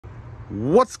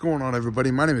What's going on,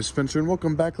 everybody? My name is Spencer and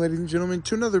welcome back, ladies and gentlemen,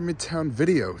 to another Mid-Towne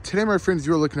video. Today, my friends,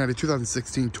 you are looking at a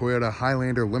 2016 Toyota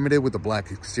Highlander Limited with a black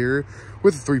exterior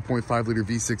with a 3.5 liter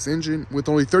V6 engine with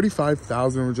only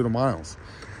 35,000 original miles.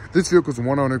 This vehicle is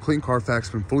one owner, clean Carfax,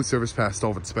 been fully serviced, past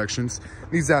all of inspections,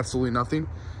 needs absolutely nothing.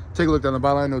 Take a look down the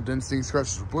byline, no dents,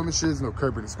 scratches or blemishes, no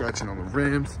curbing and scratching on the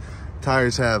rims.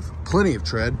 Tires have plenty of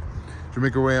tread. If you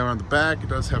make your way around the back, it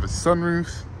does have a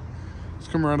sunroof. Let's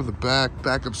come around to the back,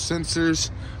 backup sensors,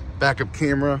 backup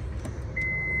camera.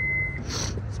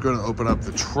 Let's go and open up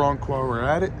the trunk while we're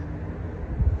at it.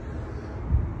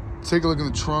 Take a look in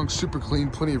the trunk, super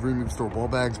clean, plenty of room. You can store ball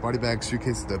bags, body bags,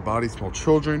 suitcases, dead bodies, small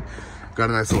children.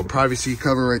 Got a nice little privacy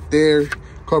cover right there.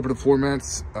 Carpeted floor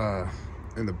mats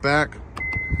in the back.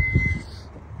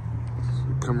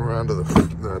 Come around to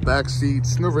the back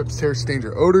seats. No rips, tears, stains,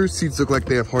 or odors. Seats look like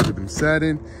they have hardly been sat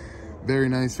in. Very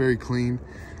nice, very clean.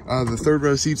 The third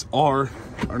row seats are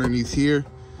underneath here.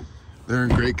 They're in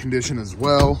great condition as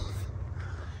well.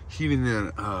 Heating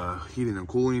and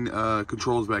cooling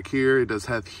controls back here. It does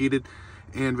have heated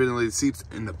and ventilated seats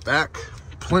in the back.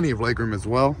 Plenty of legroom as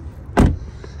well.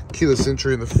 Keyless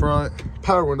entry in the front.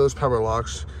 Power windows, power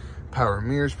locks, power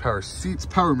mirrors, power seats,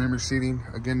 power memory seating.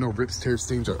 Again, no rips, tears,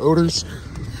 stains, or odors.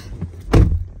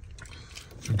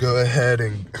 So go ahead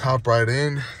and hop right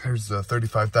in. There's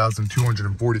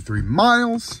 35,243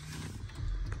 miles.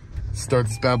 Start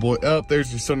this bad boy up.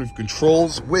 There's your sunroof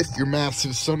controls with your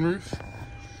massive sunroof.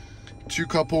 2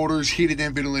 cup holders, heated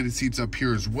and ventilated seats up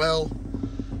here as well.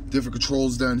 Different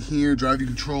controls down here, driving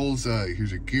controls.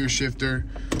 Here's a gear shifter.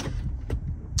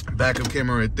 Backup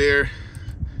camera right there.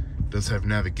 Does have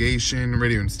navigation,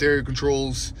 radio and stereo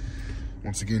controls.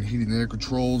 Once again, heating and air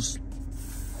controls.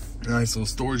 Nice little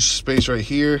storage space right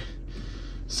here.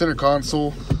 Center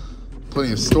console,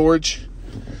 plenty of storage.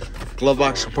 Glove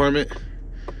box compartment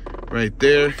right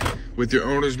there with your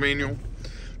owner's manual.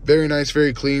 Very nice,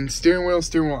 very clean. Steering wheel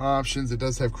options. It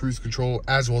does have cruise control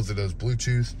as well as it does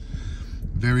Bluetooth.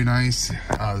 Very nice.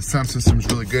 The sound system is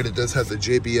really good. It does have the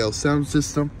JBL sound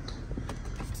system.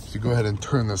 So go ahead and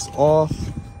turn this off.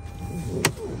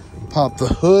 Pop the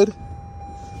hood.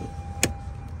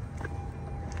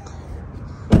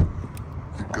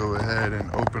 Go ahead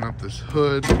and open up this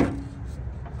hood.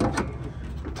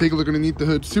 Take a look underneath the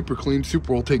hood. Super clean,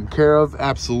 super well taken care of.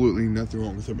 Absolutely nothing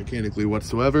wrong with it mechanically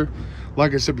whatsoever.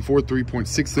 Like I said before,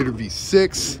 3.6 liter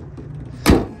V6.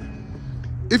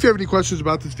 If you have any questions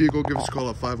about this vehicle, give us a call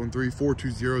at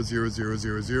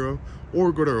 513-420-0000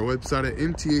 or go to our website at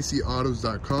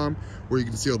mtaceautos.com where you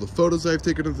can see all the photos I've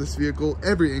taken of this vehicle,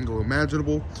 every angle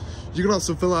imaginable. You can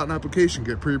also fill out an application,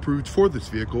 get pre-approved for this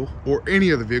vehicle or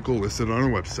any other vehicle listed on our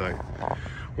website.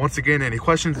 Once again, any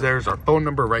questions, there's our phone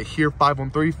number right here,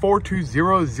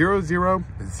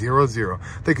 513-420-0000.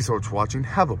 Thank you so much for watching.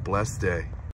 Have a blessed day.